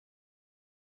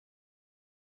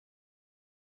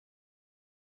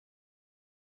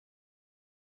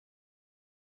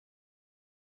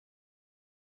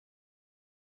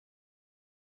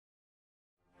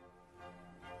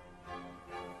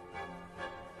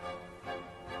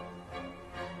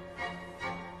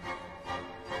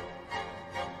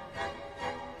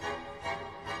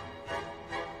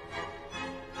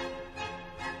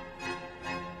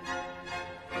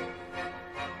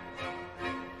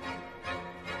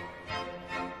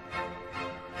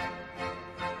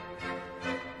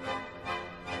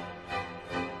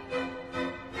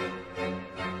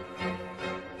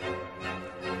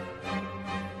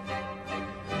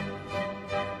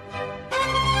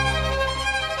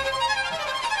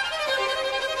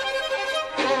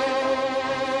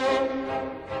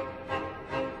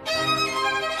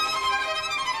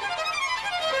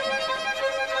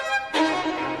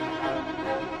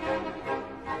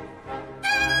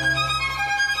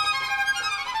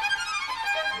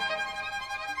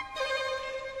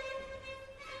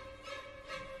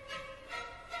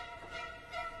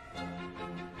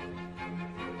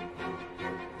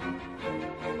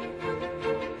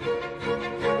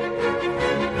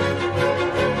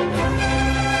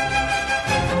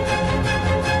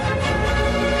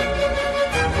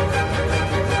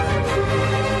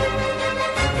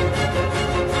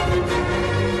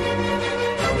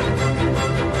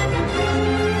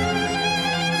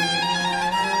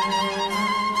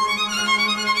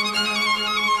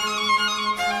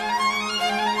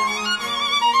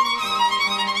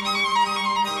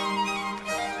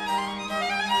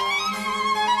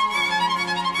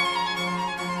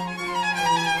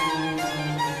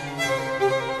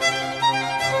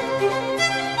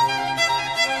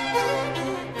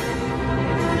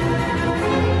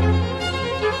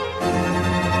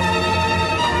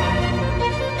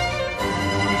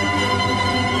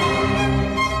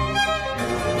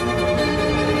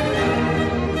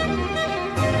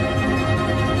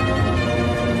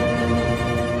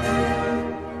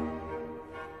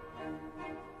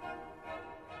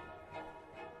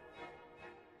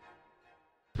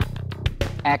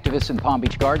Activists in Palm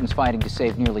Beach Gardens fighting to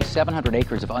save nearly 700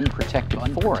 acres of unprotected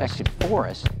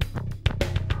forest.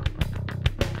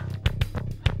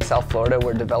 South Florida,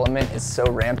 where development is so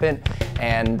rampant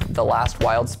and the last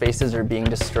wild spaces are being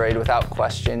destroyed without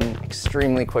question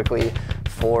extremely quickly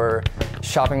for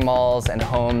shopping malls and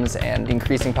homes and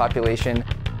increasing population.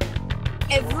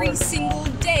 Every single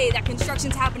day that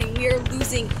construction's happening, we are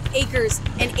losing acres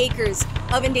and acres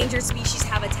of endangered species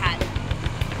habitat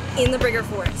in the Brigger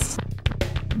Forest.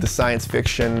 The science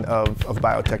fiction of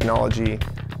biotechnology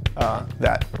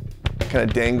that kind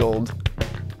of dangled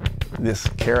this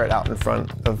carrot out in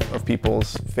front of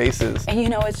people's faces. And you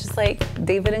know, it's just like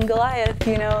David and Goliath,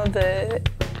 you know,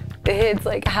 it's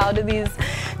like, how do these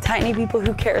tiny people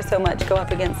who care so much go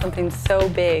up against something so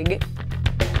big?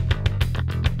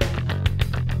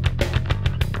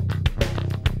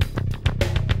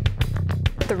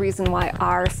 The reason why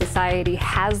our society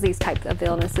has these types of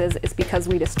illnesses is because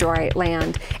we destroy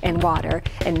land and water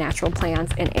and natural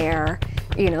plants and air.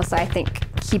 You know, so I think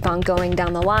keep on going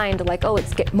down the line to like, oh,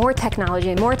 let's get more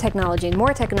technology and more technology and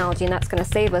more technology and that's going to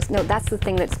save us. No, that's the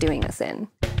thing that's doing us in.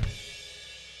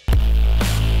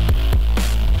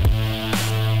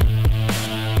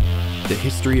 The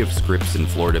history of Scripps in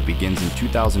Florida begins in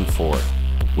 2004,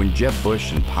 when Jeb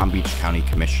Bush and Palm Beach County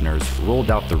commissioners rolled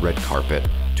out the red carpet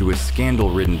to a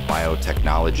scandal-ridden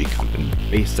biotechnology company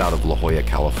based out of La Jolla,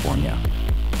 California.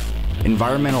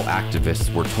 Environmental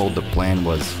activists were told the plan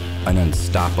was an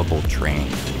unstoppable train.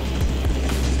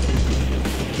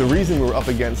 The reason we were up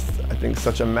against, I think,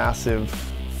 such a massive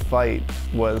fight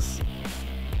was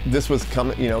this was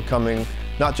coming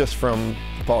not just from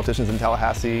politicians in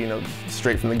Tallahassee,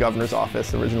 straight from the governor's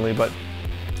office originally, but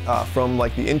from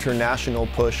like the international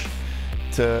push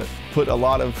to put a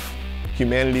lot of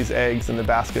humanity's eggs in the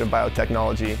basket of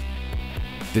biotechnology.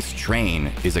 This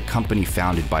Train is a company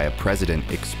founded by a president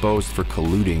exposed for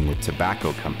colluding with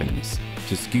tobacco companies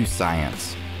to skew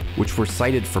science, which were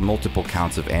cited for multiple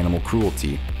counts of animal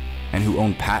cruelty, and who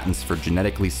own patents for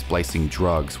genetically splicing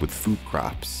drugs with food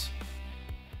crops.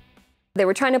 They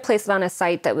were trying to place it on a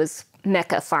site that was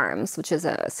Mecca Farms, which is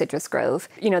a citrus grove.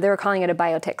 They were calling it a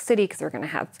biotech city because they were going to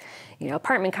have,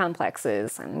 apartment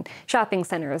complexes and shopping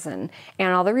centers and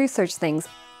all the research things.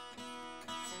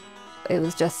 It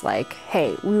was just like,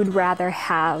 hey, we would rather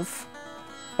have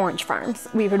orange farms.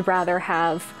 We would rather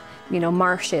have,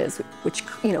 marshes, which,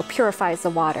 purifies the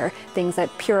water, things that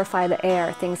purify the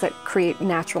air, things that create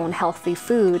natural and healthy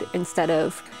food instead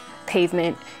of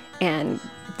pavement and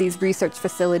these research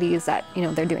facilities that,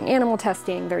 they're doing animal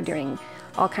testing, they're doing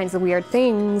all kinds of weird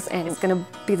things, and it's going to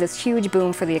be this huge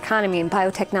boom for the economy, and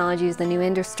biotechnology is the new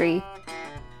industry.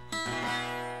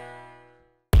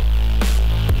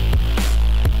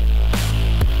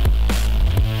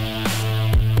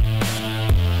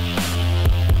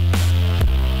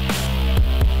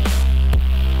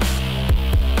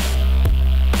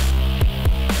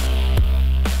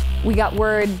 We got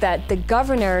word that the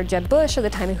governor, Jeb Bush, at the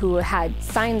time, who had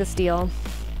signed this deal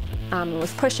and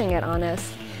was pushing it on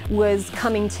us, was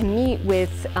coming to meet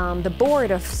with the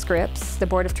board of Scripps, the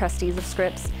board of trustees of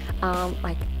Scripps,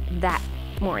 like that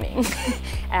morning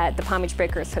at the Palm Beach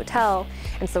Breakers Hotel.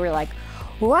 And so we're like,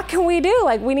 what can we do?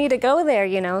 Like, we need to go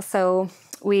there, So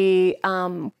we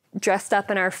dressed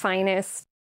up in our finest.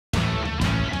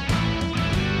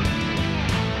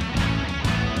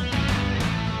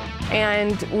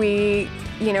 And we,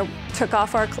 took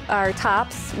off our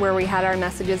tops where we had our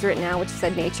messages written out, which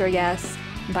said nature, yes,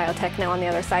 biotech no on the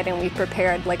other side, and we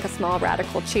prepared like a small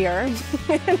radical cheer.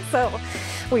 And so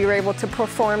we were able to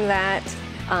perform that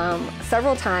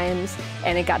several times,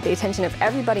 and it got the attention of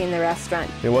everybody in the restaurant.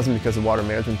 It wasn't because the Water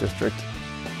Management District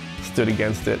stood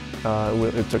against it.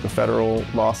 It took a federal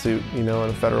lawsuit, and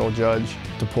a federal judge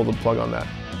to pull the plug on that.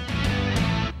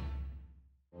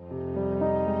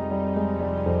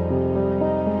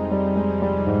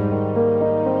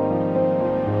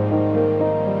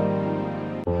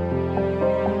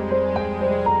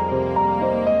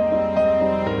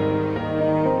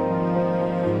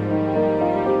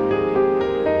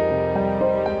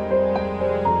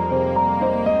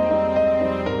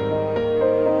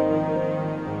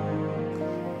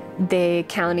 The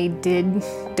county did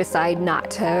decide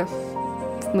not to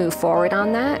move forward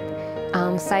on that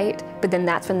site, but then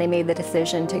that's when they made the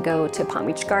decision to go to Palm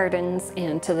Beach Gardens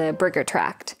and to the Brigger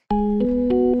Tract.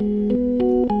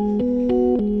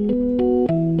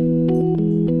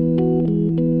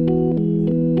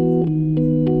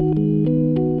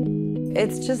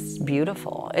 It's just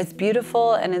beautiful. It's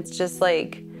beautiful, and it's just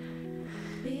like,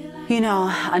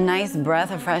 a nice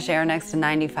breath of fresh air next to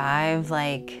 95,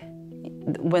 like,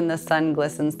 when the sun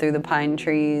glistens through the pine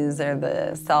trees or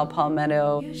the saw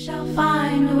palmetto. You shall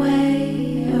find a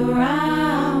way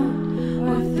around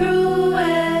or through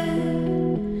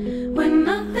it when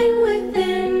nothing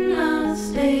within us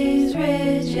stays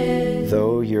rigid.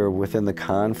 Though you're within the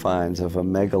confines of a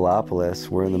megalopolis,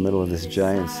 we're in the middle of this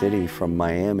giant city from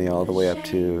Miami all the way up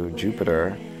to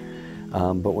Jupiter.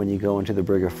 But when you go into the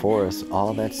Brigger Forest,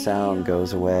 all that sound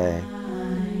goes away.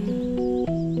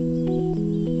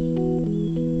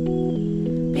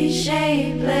 Be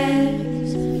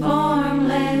shapeless,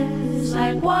 formless,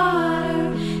 like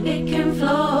water. It can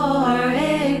flow or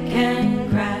it can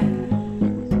crack.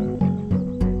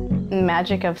 The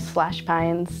magic of slash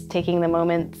pines, taking the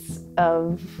moments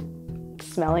of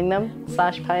smelling them.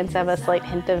 Slash pines have a slight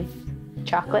hint of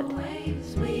chocolate.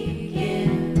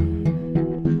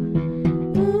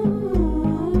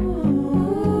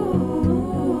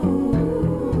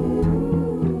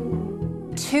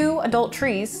 Two adult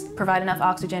trees provide enough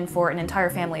oxygen for an entire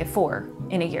family of 4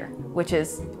 in a year, which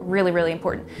is really, really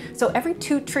important. So every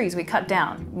 2 trees we cut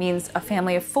down means a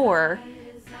family of 4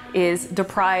 is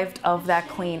deprived of that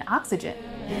clean oxygen.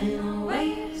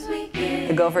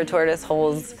 The gopher tortoise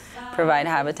holes provide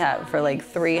habitat for like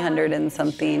 300 and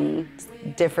something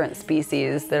different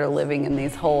species that are living in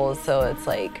these holes. So it's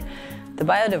like the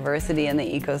biodiversity in the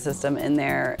ecosystem in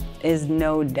there is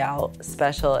no doubt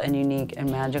special and unique and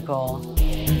magical.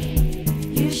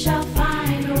 You shall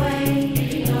find a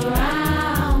way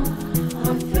around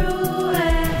or through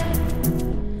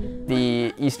it.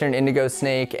 The eastern indigo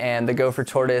snake and the gopher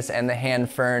tortoise and the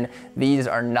hand fern, these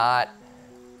are not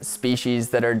species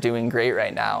that are doing great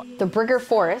right now. The Brigger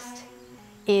Forest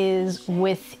is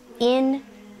within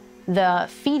the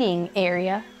feeding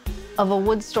area of a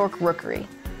wood stork rookery.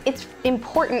 It's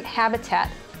important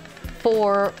habitat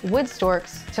for wood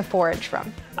storks to forage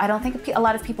from. I don't think a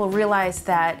lot of people realize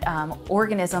that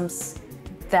organisms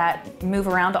that move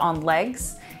around on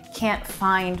legs can't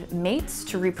find mates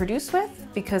to reproduce with,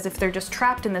 because if they're just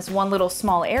trapped in this one little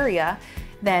small area,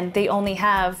 then they only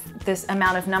have this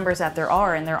amount of numbers that there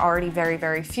are, and they're already very,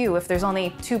 very few. If there's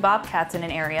only 2 bobcats in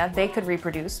an area, they could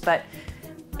reproduce, but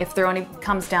if there only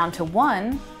comes down to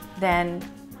 1, then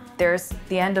there's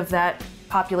the end of that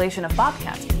population of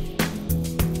bobcats.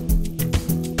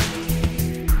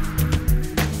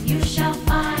 You shall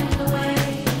find a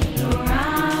way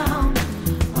around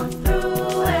or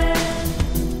through it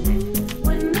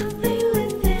when nothing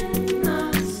within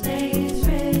us stays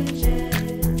rigid.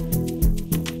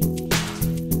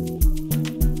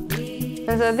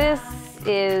 And so this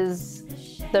is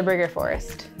the Brigger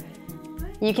Forest.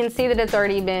 You can see that it's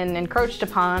already been encroached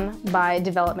upon by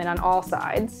development on all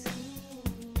sides.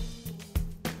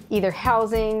 Either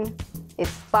housing,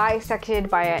 it's bisected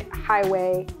by a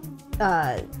highway,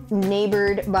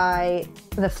 neighbored by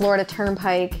the Florida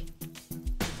Turnpike,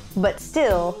 but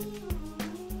still,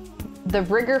 the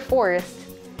Brigger Forest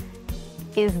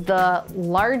is the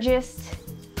largest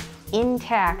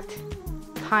intact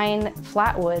pine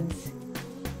flatwoods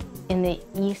in the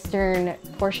eastern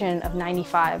portion of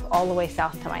 95, all the way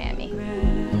south to Miami.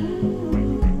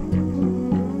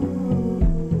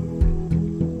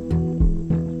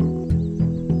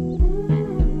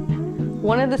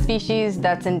 One of the species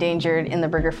that's endangered in the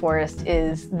Brigger Forest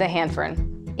is the hand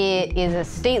fern. It is a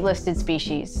state-listed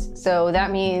species, so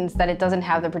that means that it doesn't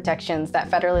have the protections that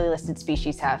federally listed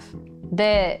species have.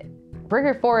 The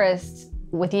Brigger Forest,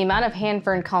 with the amount of hand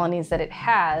fern colonies that it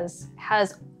has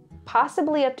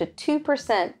possibly up to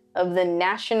 2% of the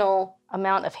national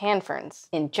amount of hand ferns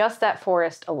in just that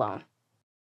forest alone.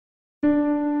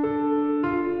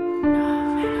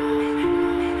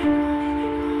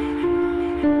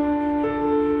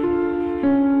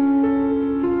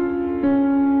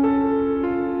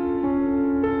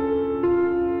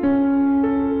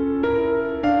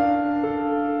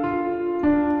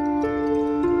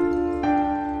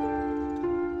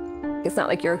 It's not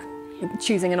like you're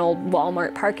choosing an old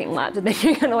Walmart parking lot and then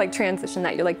you're gonna like transition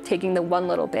that. You're like taking the one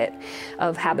little bit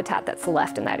of habitat that's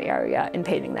left in that area and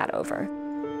paving that over.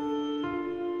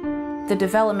 The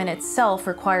development itself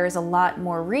requires a lot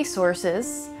more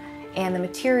resources, and the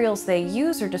materials they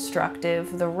use are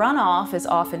destructive. The runoff is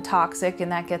often toxic,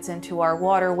 and that gets into our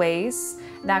waterways.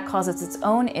 That causes its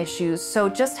own issues. So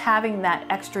just having that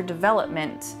extra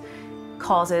development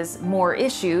causes more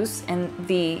issues, and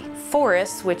the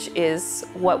forest, which is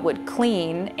what would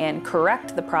clean and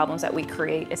correct the problems that we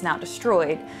create, is now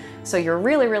destroyed. So you're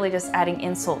really just adding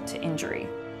insult to injury.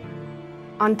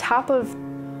 On top of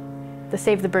the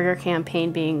Save the Brigger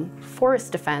campaign being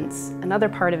forest defense, another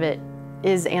part of it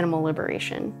is animal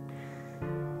liberation.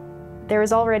 There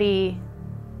is already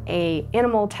an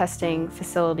animal testing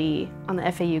facility on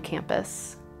the FAU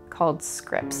campus called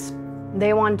Scripps.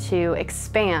 They want to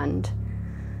expand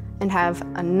and have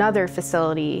another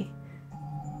facility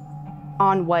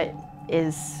on what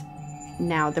is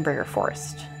now the Brigger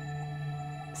Forest.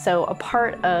 So a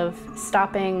part of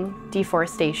stopping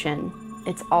deforestation,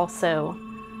 it's also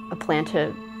a plan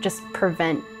to just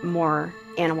prevent more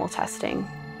animal testing.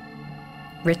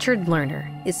 Richard Lerner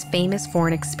is famous for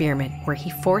an experiment where he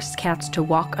forced cats to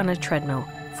walk on a treadmill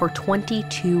for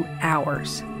 22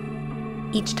 hours.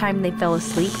 Each time they fell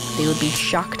asleep, they would be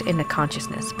shocked into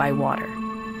consciousness by water.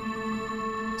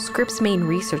 Scripps' main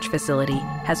research facility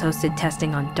has hosted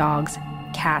testing on dogs,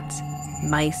 cats,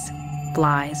 mice,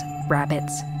 flies,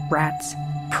 rabbits, rats,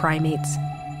 primates,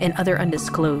 and other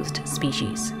undisclosed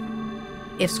species.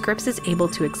 If Scripps is able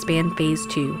to expand Phase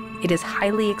 2, it is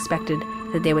highly expected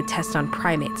that they would test on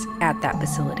primates at that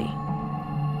facility.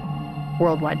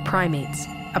 Worldwide Primates,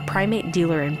 a primate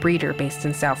dealer and breeder based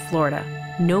in South Florida,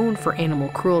 known for animal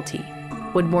cruelty,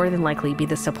 would more than likely be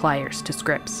the suppliers to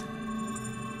Scripps.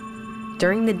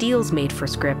 During the deals made for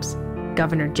Scripps,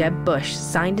 Governor Jeb Bush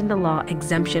signed into law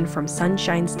exemption from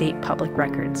Sunshine State public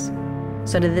records.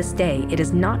 So to this day, it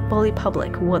is not fully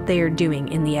public what they are doing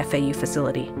in the FAU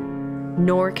facility,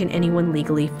 nor can anyone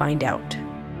legally find out.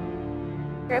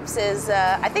 Scripps is,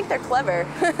 I think they're clever.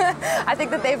 I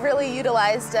think that they've really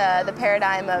utilized the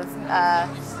paradigm of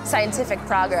scientific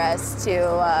progress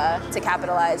to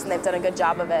capitalize, and they've done a good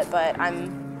job of it. But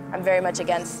I'm very much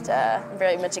against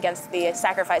the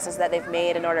sacrifices that they've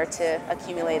made in order to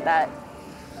accumulate that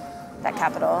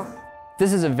capital.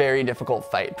 This is a very difficult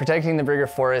fight. Protecting the Brigger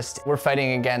Forest, we're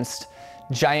fighting against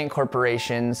giant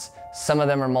corporations. Some of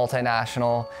them are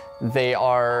multinational. They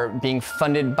are being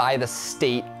funded by the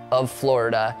state of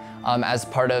Florida as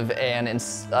part of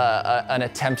an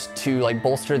attempt to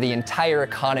bolster the entire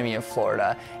economy of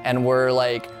Florida. And we're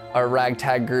like a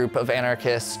ragtag group of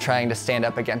anarchists trying to stand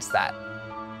up against that.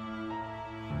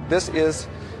 This is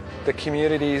the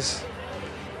community's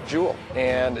jewel,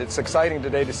 and it's exciting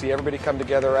today to see everybody come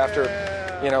together after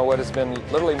what has been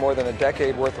literally more than a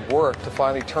decade worth of work to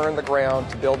finally turn the ground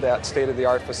to build that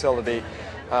state-of-the-art facility.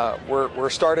 We're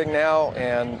starting now,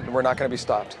 and we're not going to be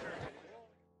stopped.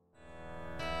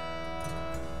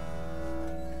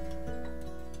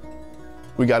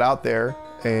 We got out there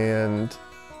and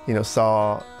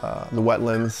saw the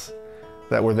wetlands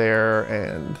that were there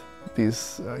and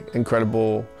these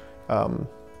incredible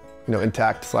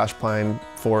intact slash pine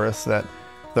forests that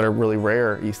are really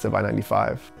rare east of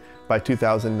I-95. By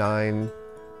 2009,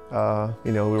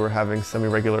 we were having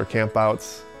semi-regular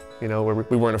campouts, where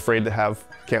we weren't afraid to have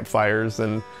campfires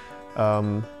and,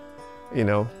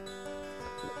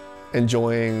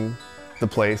 enjoying the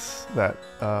place that,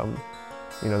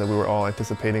 that we were all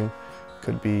anticipating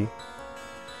could be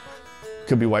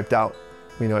wiped out.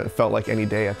 It felt like any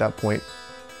day at that point.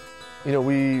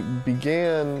 We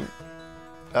began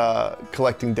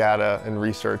collecting data and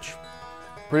research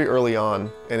pretty early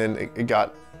on, and then it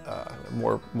got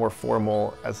more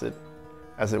formal as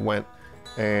it went.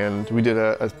 And we did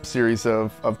a series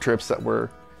of trips that were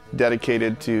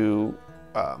dedicated to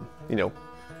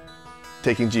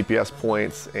taking GPS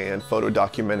points and photo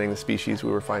documenting the species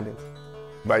we were finding.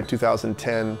 By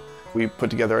 2010, we put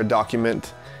together a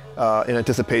document in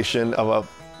anticipation of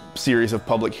a series of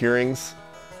public hearings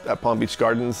at Palm Beach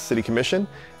Gardens City Commission,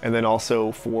 and then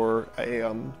also for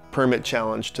a permit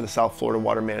challenge to the South Florida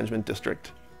Water Management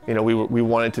District. We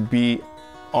wanted to be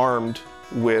armed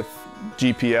with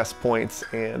GPS points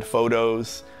and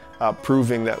photos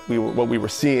proving that what we were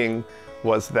seeing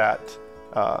was that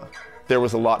there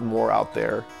was a lot more out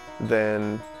there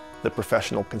than the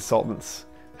professional consultants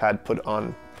had put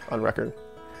on record.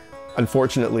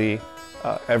 Unfortunately,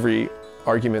 every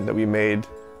argument that we made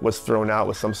was thrown out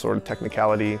with some sort of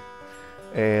technicality,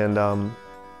 and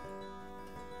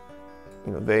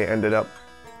they ended up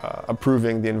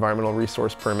approving the environmental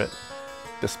resource permit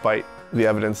despite the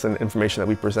evidence and information that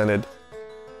we presented.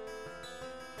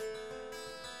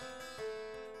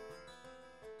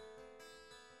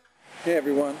 Hey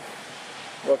everyone,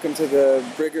 welcome to the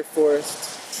Brigger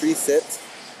Forest tree sit,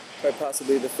 quite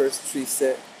possibly the first tree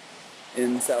sit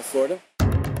in South Florida.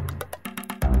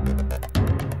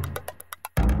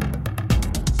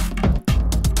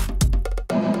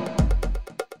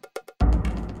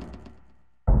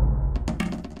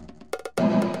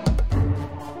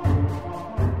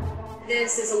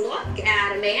 This is a look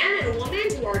at a man and a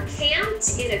woman who are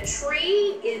camped in a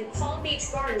tree in Palm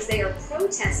Beach Gardens. They are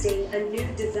protesting a new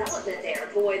development there.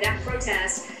 Boy, that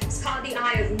protest has caught the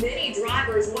eye of many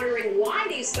drivers wondering why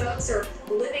these folks are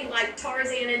living like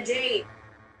Tarzan and Jane.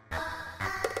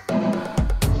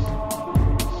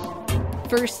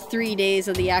 first 3 days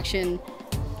of the action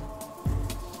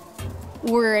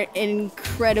were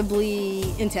incredibly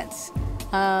intense.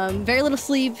 Very little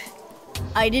sleep.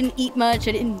 I didn't eat much,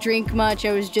 I didn't drink much,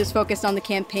 I was just focused on the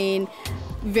campaign,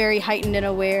 very heightened and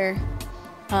aware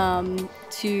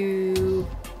to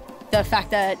the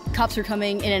fact that cops were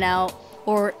coming in and out,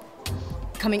 or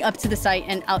coming up to the site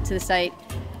and out to the site,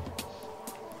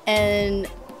 and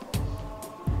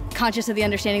conscious of the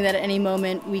understanding that at any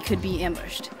moment we could be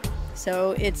ambushed.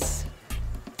 So it's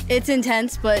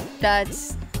intense, but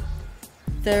that's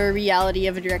the reality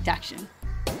of a direct action.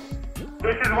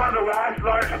 This is one of the last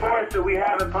large forests that we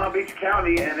have in Palm Beach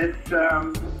County, and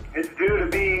it's due to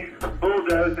be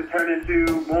bulldozed to turn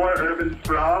into more urban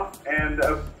sprawl and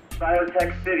a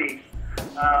biotech city.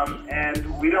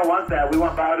 And we don't want that. We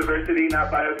want biodiversity, not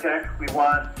biotech. We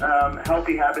want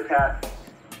healthy habitats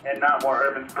and not more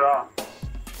urban sprawl.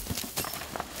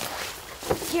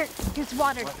 Here's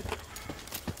water.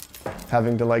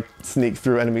 Having to like sneak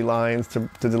through enemy lines to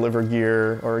deliver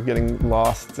gear, or getting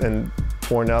lost and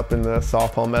torn up in the saw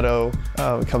palmetto,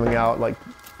 coming out like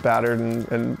battered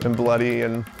and bloody,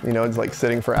 and you know, it's like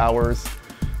sitting for hours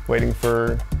waiting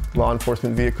for law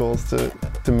enforcement vehicles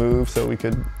to move so we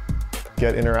could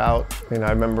get in or out. You know,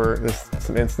 I remember there's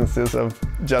some instances of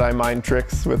Jedi mind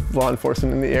tricks with law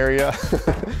enforcement in the area.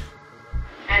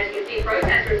 As you can see,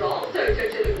 protesters also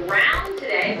took to the ground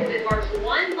today because it marks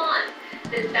 1 month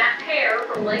since that pair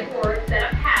from Lake Worth set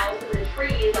up house in the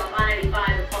trees off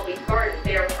I-95 in Palm Beach Gardens.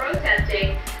 They are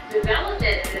protesting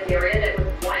development in this area that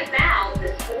would wipe out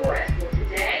this forest. Well,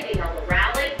 today they held a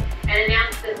rally and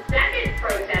announced the second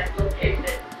protest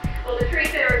location. Well, the tree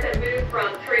sitters have moved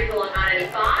from trees along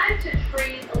I-95 to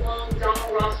trees along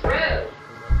Donald Ross Road.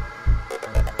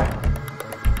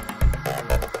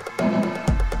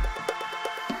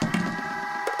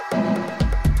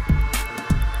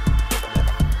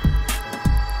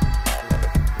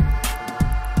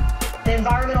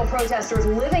 Environmental protesters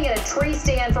living at a tree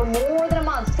stand for more than a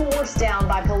month, forced down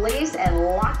by police and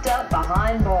locked up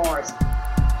behind bars.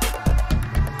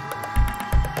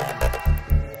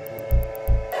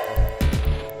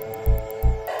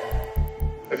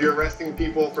 If you're arresting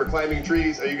people for climbing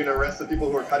trees, are you going to arrest the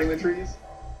people who are cutting the trees?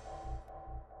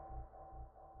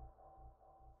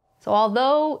 So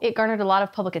although it garnered a lot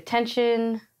of public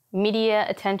attention, media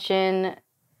attention,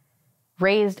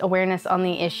 raised awareness on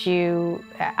the issue,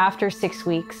 after 6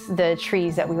 weeks, the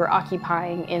trees that we were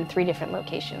occupying in 3 different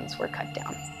locations were cut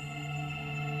down.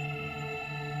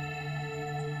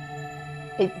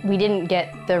 We didn't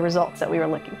get the results that we were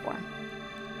looking for.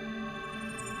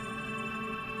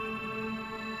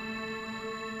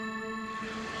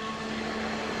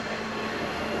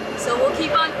 So we'll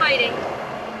keep on fighting.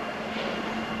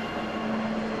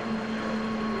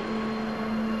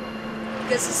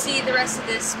 Because to see the rest of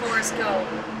this forest go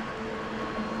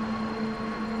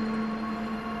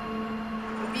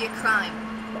would be a crime.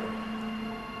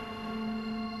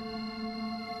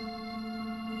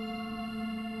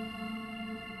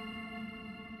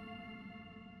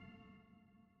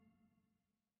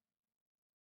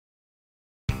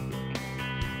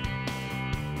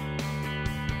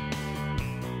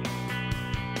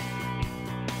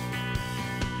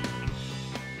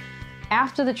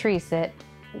 After the tree sit,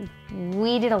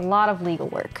 we did a lot of legal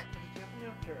work.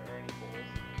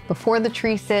 Before the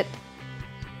tree sit,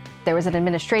 there was an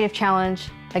administrative challenge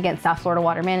against South Florida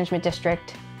Water Management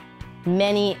District.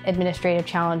 Many administrative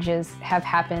challenges have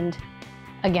happened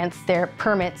against their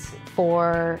permits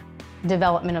for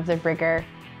development of their brigger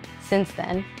since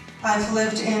then. I've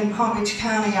lived in Palm Beach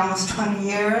County almost 20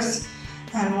 years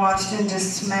and watched in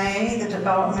dismay the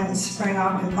development spring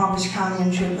up in Palm Beach County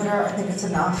and Jupiter. I think it's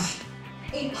enough.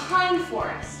 A pine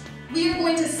forest. We are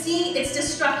going to see its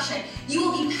destruction. You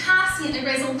will be passing a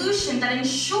resolution that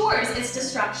ensures its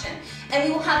destruction. And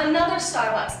we will have another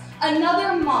Starbucks,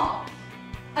 another mall,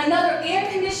 another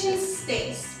air-conditioned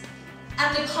space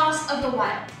at the cost of the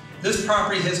wild. This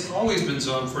property has always been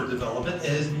zoned for development. It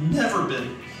has never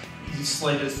been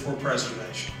slated for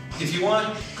preservation. If you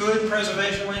want good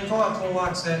preservation land, go out to the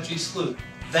Loxahatchee Slough.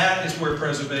 That is where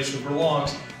preservation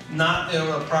belongs, not in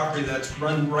a property that's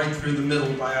run right through the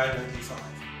middle by I-95.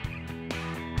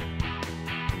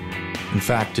 In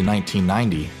fact, in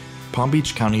 1990, Palm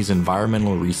Beach County's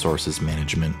Environmental Resources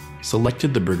Management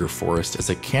selected the Brigger Forest as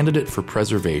a candidate for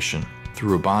preservation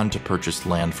through a bond to purchase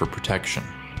land for protection.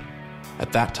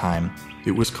 At that time,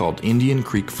 it was called Indian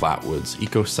Creek Flatwoods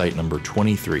Eco Site Number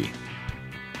 23.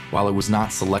 While it was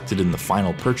not selected in the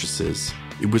final purchases,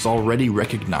 it was already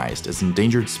recognized as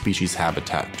endangered species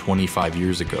habitat 25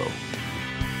 years ago.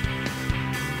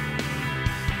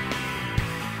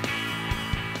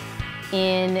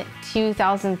 In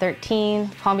 2013,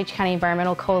 Palm Beach County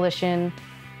Environmental Coalition,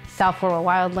 South Florida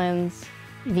Wildlands,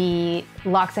 the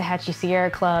Loxahatchee Sierra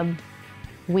Club,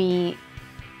 we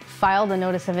filed a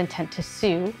notice of intent to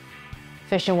sue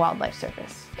Fish and Wildlife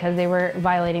Service because they were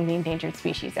violating the Endangered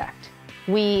Species Act.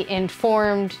 We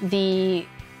informed the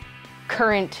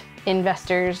current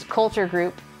investors, Coulter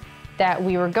Group, that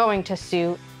we were going to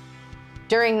sue.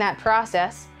 During that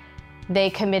process, they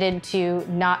committed to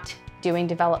not doing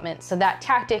development. So that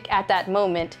tactic at that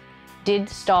moment did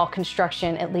stall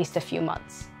construction at least a few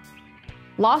months.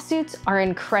 Lawsuits are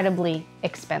incredibly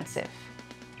expensive.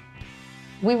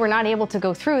 We were not able to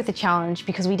go through with the challenge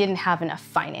because we didn't have enough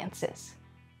finances.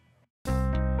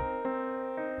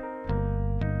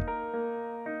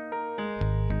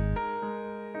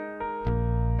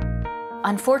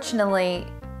 Unfortunately,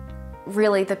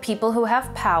 really the people who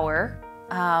have power,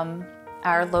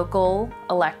 our local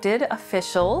elected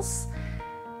officials,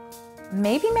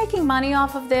 may be making money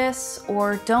off of this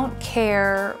or don't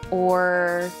care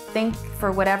or think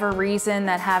for whatever reason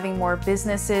that having more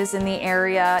businesses in the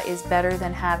area is better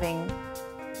than having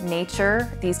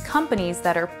nature. These companies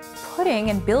that are putting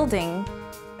and building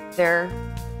their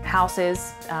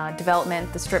houses,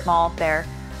 development, the strip mall there,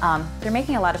 they're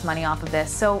making a lot of money off of this.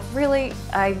 So really,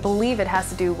 I believe it has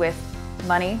to do with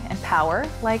money and power,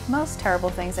 like most terrible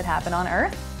things that happen on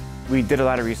Earth. We did a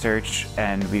lot of research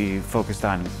and we focused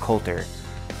on Coulter,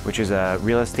 which is a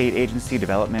real estate agency,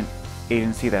 development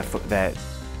agency that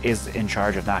is in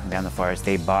charge of knocking down the forest.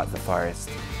 They bought the forest.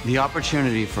 The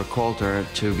opportunity for Coulter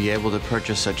to be able to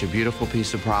purchase such a beautiful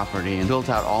piece of property and built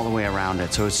out all the way around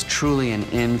it, so it's truly an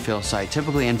infill site.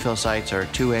 Typically infill sites are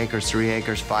 2 acres, 3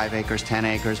 acres, 5 acres, 10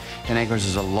 acres. 10 acres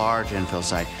is a large infill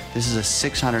site. This is a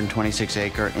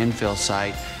 626-acre infill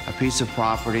site, a piece of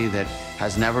property that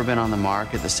has never been on the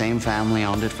market. The same family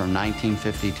owned it from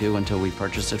 1952 until we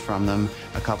purchased it from them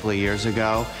a couple of years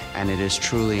ago, and it is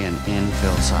truly an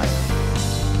infill site.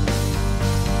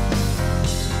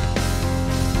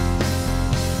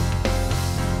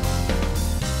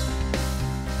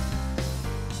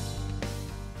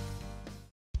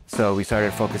 So we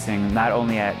started focusing not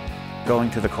only at going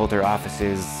to the Coulter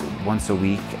offices once a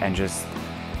week and just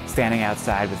standing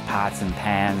outside with pots and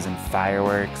pans and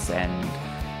fireworks and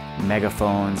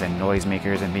megaphones and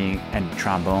noisemakers and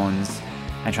trombones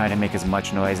and trying to make as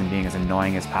much noise and being as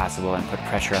annoying as possible and put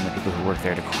pressure on the people who work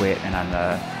there to quit and on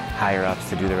the higher ups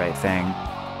to do the right thing.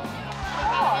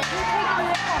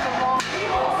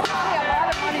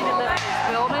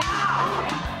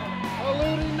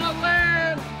 Polluting the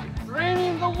land,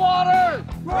 draining the water,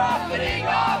 profiting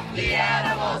off the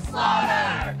animal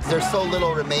slaughter. There's so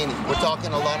little remaining. We're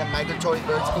talking a lot of migratory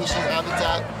bird species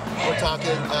habitat. We're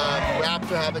talking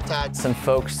raptor habitat. Some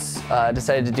folks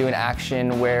decided to do an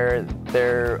action where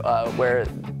they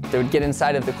would get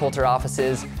inside of the Coulter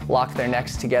offices, lock their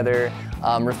necks together,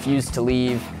 refuse to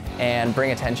leave, and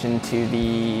bring attention to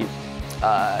the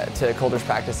to Coulter's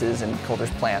practices and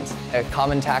Coulter's plans. A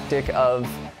common tactic of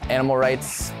animal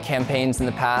rights campaigns in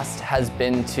the past has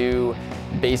been to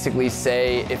basically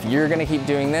say, if you're going to keep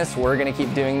doing this, we're going to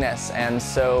keep doing this. And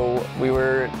so we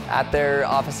were at their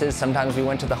offices. Sometimes we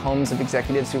went to the homes of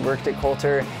executives who worked at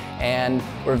Coulter, and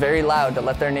were very loud to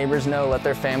let their neighbors know, let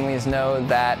their families know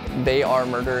that they are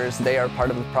murderers, they are part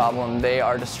of the problem, they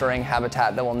are destroying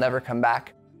habitat that will never come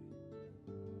back.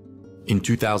 In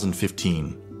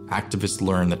 2015, activists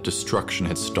learned that destruction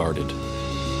had started.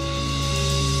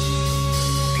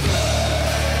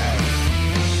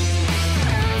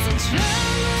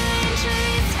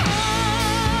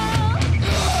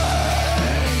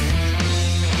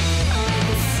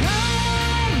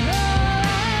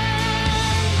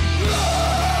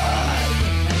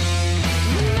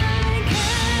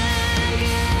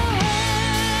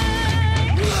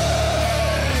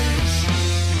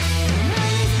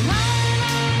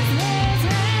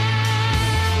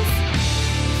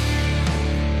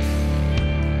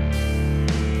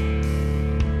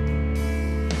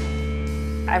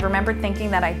 I remember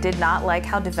thinking that I did not like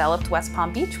how developed West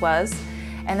Palm Beach was.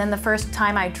 And then the first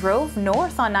time I drove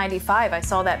north on 95, I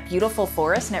saw that beautiful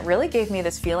forest, and it really gave me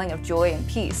this feeling of joy and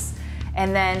peace.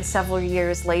 And then several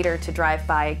years later to drive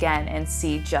by again and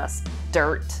see just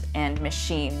dirt and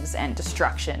machines and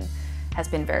destruction has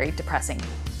been very depressing.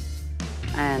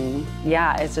 And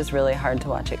yeah, it's just really hard to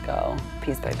watch it go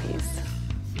piece by piece.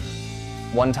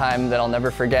 One time that I'll never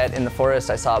forget, in the forest,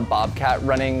 I saw a bobcat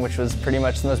running, which was pretty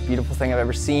much the most beautiful thing I've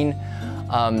ever seen.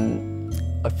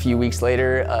 A few weeks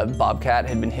later, a bobcat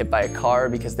had been hit by a car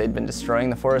because they'd been destroying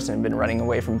the forest and had been running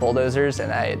away from bulldozers, and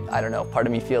I don't know, part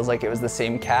of me feels like it was the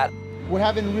same cat. we're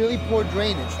having really poor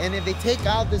drainage. And if they take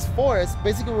out this forest,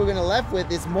 basically what we're gonna left with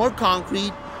is more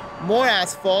concrete, more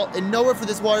asphalt, and nowhere for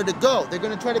this water to go. They're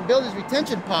gonna try to build these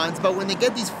retention ponds, but when they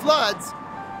get these floods,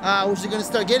 which they're gonna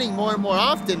start getting more and more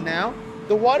often now,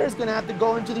 the water is gonna have to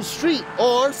go into the street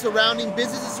or surrounding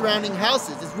businesses, surrounding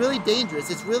houses. It's really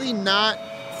dangerous. It's really not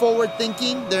forward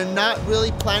thinking. They're not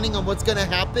really planning on what's gonna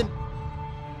happen.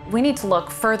 We need to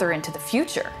look further into the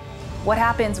future. What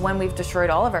happens when we've destroyed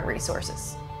all of our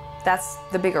resources? That's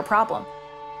the bigger problem.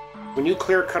 When you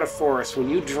clear cut a forest, when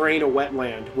you drain a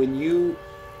wetland, when you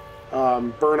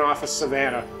burn off a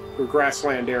savanna or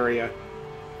grassland area,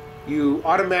 you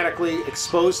automatically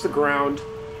expose the ground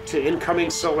to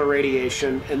incoming solar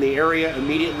radiation, and the area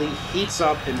immediately heats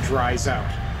up and dries out.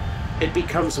 It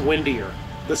becomes windier.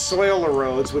 The soil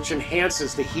erodes, which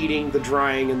enhances the heating, the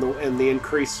drying, and the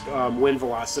increased wind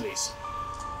velocities.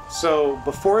 So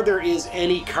before there is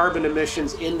any carbon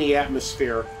emissions in the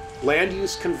atmosphere, land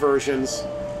use conversions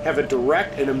have a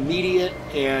direct and immediate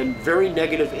and very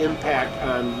negative impact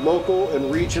on local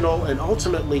and regional and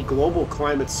ultimately global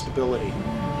climate stability.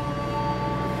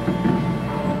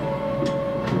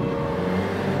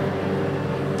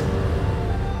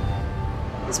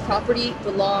 This property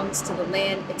belongs to the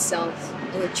land itself,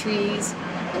 and the trees,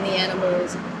 and the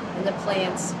animals, and the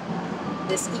plants.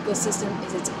 This ecosystem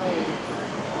is its own.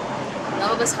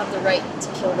 None of us have the right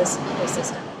to kill this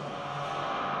ecosystem.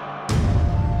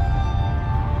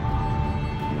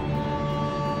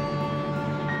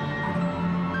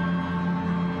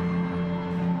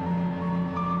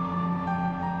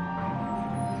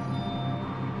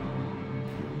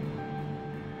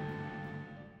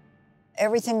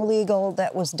 Everything legal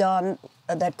that was done,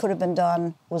 that could have been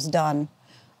done, was done,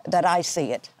 that I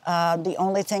see it. The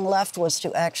only thing left was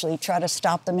to actually try to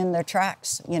stop them in their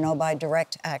tracks, you know, by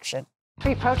direct action.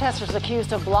 3 protesters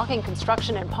accused of blocking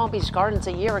construction in Palm Beach Gardens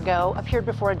a year ago appeared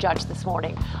before a judge this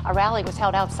morning. A rally was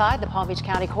held outside the Palm Beach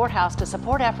County Courthouse to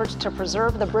support efforts to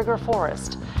preserve the Brigger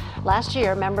Forest. Last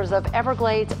year, members of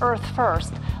Everglades Earth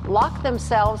First locked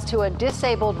themselves to a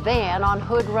disabled van on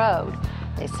Hood Road.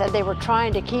 They said they were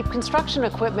trying to keep construction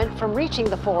equipment from reaching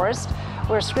the forest,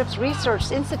 where Scripps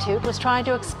Research Institute was trying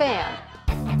to expand.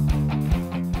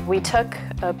 We took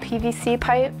a PVC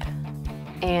pipe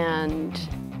and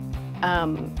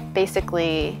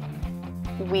basically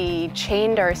we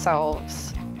chained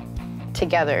ourselves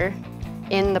together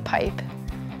in the pipe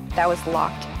that was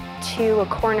locked to a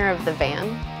corner of the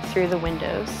van through the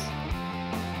windows,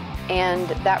 and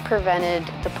that prevented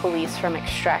the police from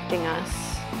extracting us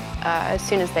as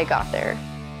soon as they got there.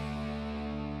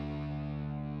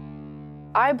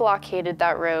 I blockaded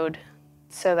that road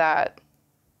so that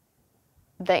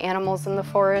the animals in the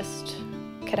forest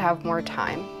could have more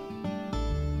time,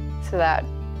 so that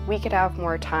we could have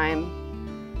more time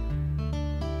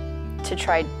to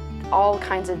try all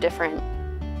kinds of different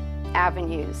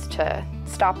avenues to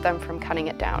stop them from cutting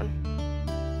it down.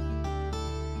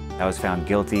 I was found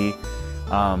guilty.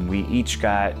 We each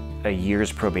got a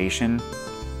year's probation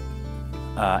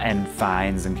and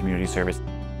fines and community service.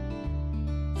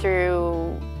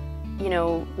 Through, you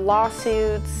know,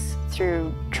 lawsuits,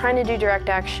 through trying to do direct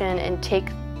action and take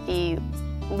the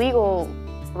legal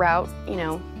route, you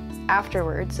know,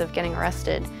 afterwards of getting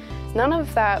arrested, none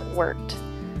of that worked.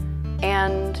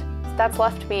 And that's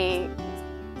left me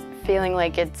feeling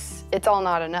like it's all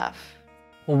not enough.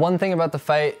 Well, one thing about the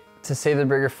fight to save the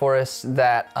Brigger Forest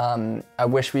that I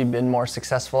wish we'd been more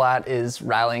successful at is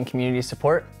rallying community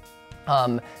support.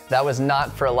 That was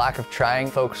not for a lack of trying.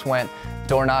 Folks went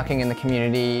door knocking in the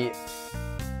community.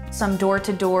 Some door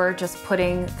to door, just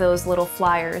putting those little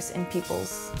flyers in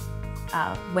people's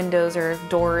windows or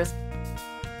doors.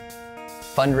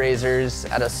 Fundraisers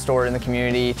at a store in the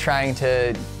community, trying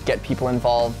to get people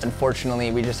involved.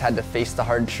 Unfortunately, we just had to face the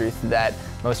hard truth that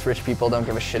most rich people don't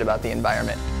give a shit about the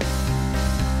environment.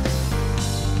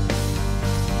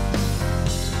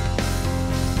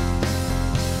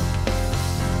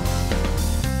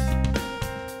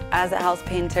 As a house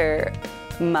painter,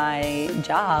 my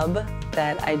job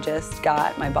that I just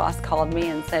got, my boss called me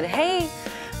and said, hey,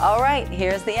 all right,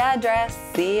 here's the address.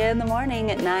 See you in the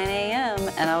morning at 9 a.m.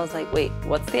 And I was like, wait,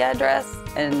 what's the address?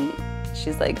 And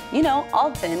she's like, you know,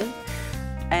 Alton.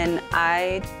 And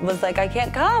I was like, I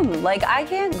can't come. Like, I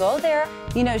can't go there.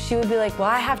 You know, she would be like, well,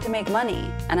 I have to make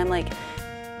money. And I'm like,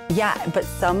 yeah, but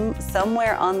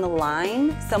somewhere on the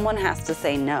line, someone has to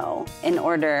say no in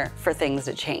order for things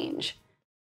to change.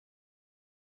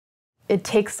 It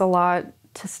takes a lot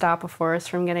to stop a forest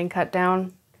from getting cut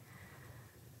down.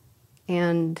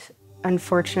 And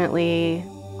unfortunately,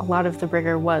 a lot of the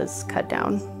Brigger was cut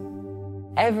down.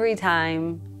 Every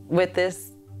time with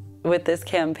this with this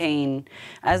campaign.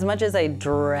 As much as I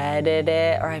dreaded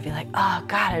it, or I'd be like, oh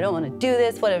God, I don't want to do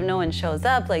this. What if no one shows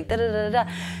up? Like, da da da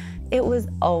da. It was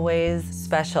always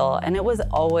special, and it was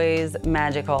always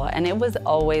magical, and it was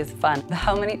always fun.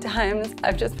 How many times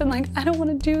I've just been like, I don't want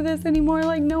to do this anymore,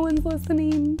 like no one's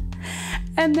listening.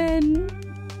 And then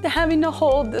having to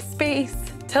hold the space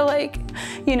to like,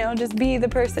 you know, just be the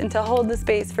person to hold the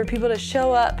space for people to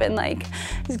show up and like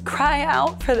just cry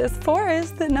out for this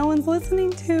forest that no one's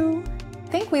listening to. I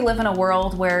think we live in a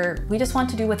world where we just want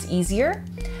to do what's easier.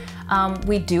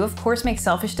 We do, of course, make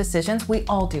selfish decisions. We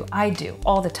all do. I do,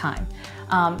 all the time.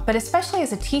 But especially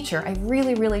as a teacher, I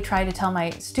really, really try to tell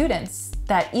my students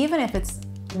that even if it's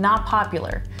not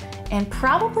popular, and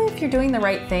probably if you're doing the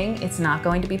right thing, it's not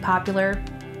going to be popular,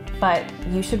 but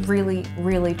you should really,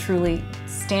 really, truly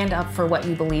stand up for what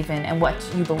you believe in and what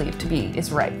you believe to be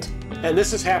is right. And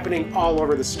this is happening all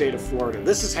over the state of Florida.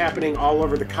 This is happening all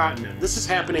over the continent. This is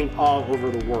happening all over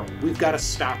the world. We've got to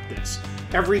stop this.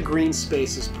 Every green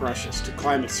space is precious to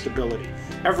climate stability.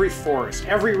 Every forest,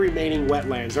 every remaining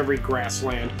wetlands, every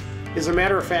grassland. As a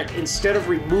matter of fact, instead of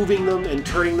removing them and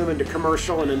turning them into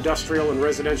commercial and industrial and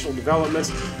residential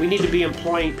developments, we need to be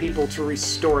employing people to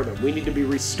restore them. We need to be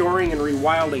restoring and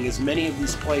rewilding as many of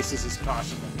these places as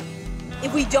possible.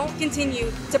 If we don't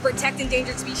continue to protect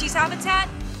endangered species habitat,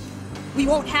 we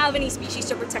won't have any species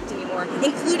to protect anymore,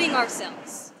 including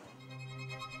ourselves.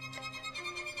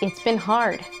 It's been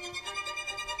hard.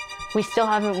 We still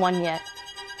haven't won yet.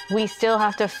 We still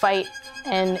have to fight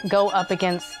and go up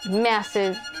against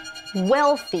massive,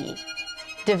 wealthy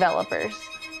developers.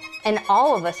 And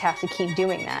all of us have to keep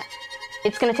doing that.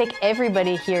 It's going to take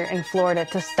everybody here in Florida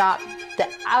to stop the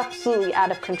absolutely out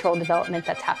of control development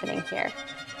that's happening here.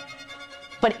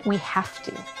 But we have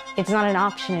to. It's not an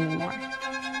option anymore.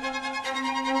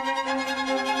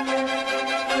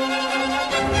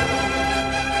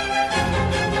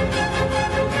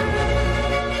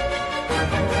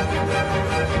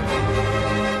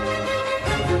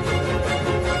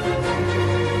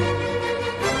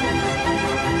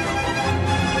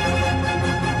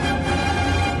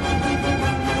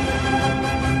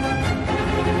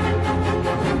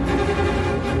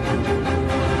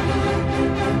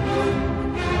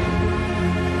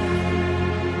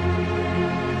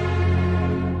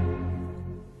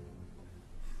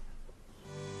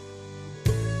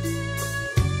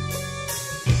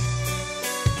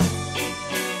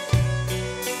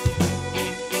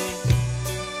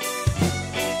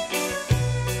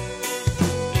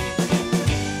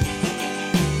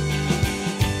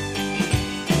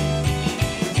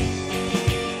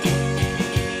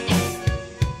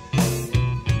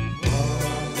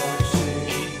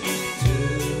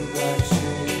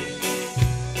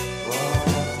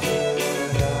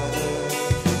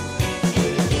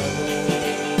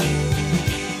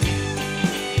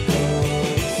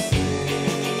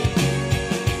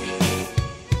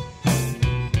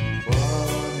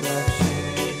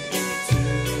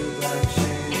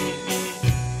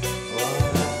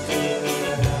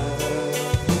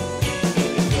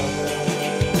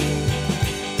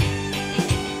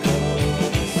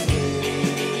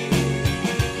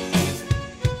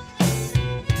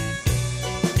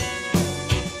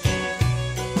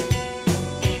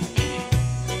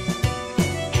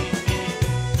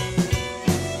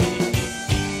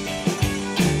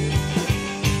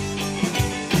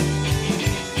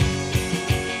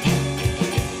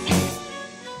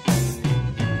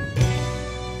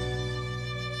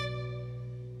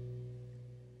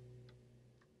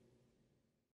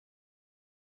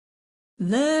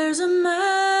 There's a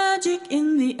magic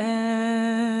in the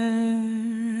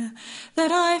air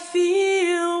that I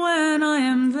feel when I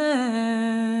am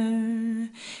there.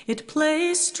 It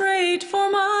plays straight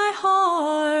for my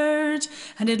heart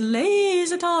and it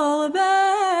lays it all bare.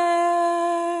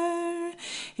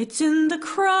 It's in the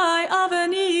cry of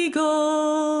an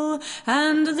eagle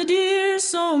and the deer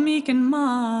so meek and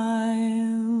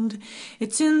mild.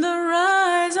 It's in the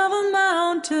rise of a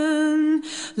mountain,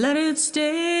 let it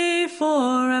stay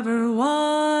forever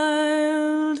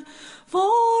wild,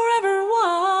 forever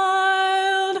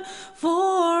wild,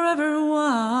 forever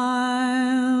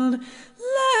wild.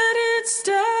 Let it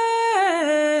stay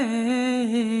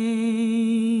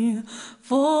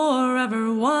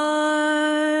forever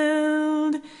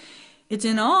wild. It's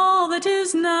in all that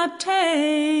is not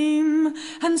tame,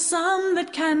 and some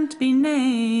that can't be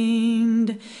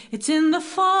named. It's in the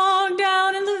fog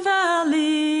down in the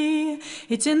valley.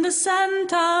 It's in the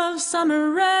scent of summer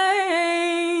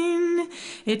rain.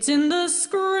 It's in the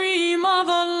scream of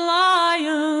a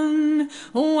lion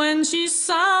when she's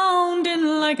sounding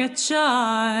like a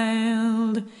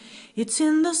child. It's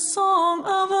in the song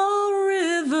of a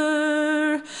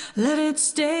river. Let it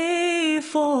stay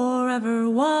forever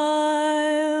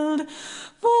wild,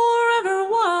 forever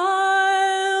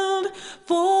wild,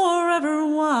 forever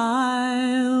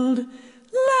wild.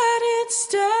 Let it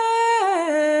stay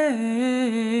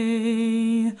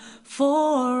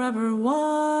forever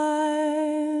wild.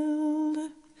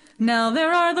 Now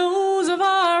there are those of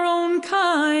our own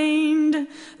kind,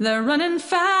 they're running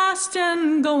fast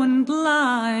and going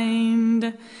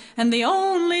blind, and the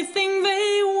only thing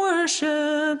they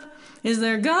worship is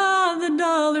their God, the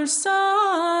dollar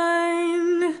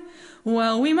sign.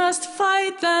 Well, we must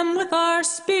fight them with our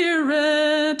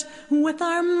spirit, with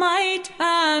our might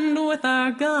and with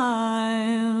our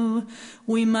guile.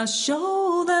 We must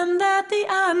show them that the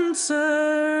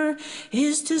answer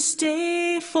is to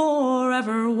stay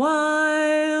forever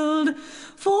wild,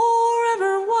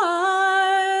 forever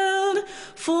wild,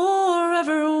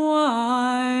 forever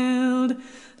wild.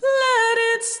 Let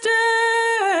it stay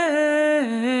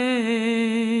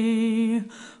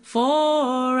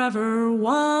forever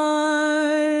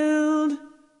wild.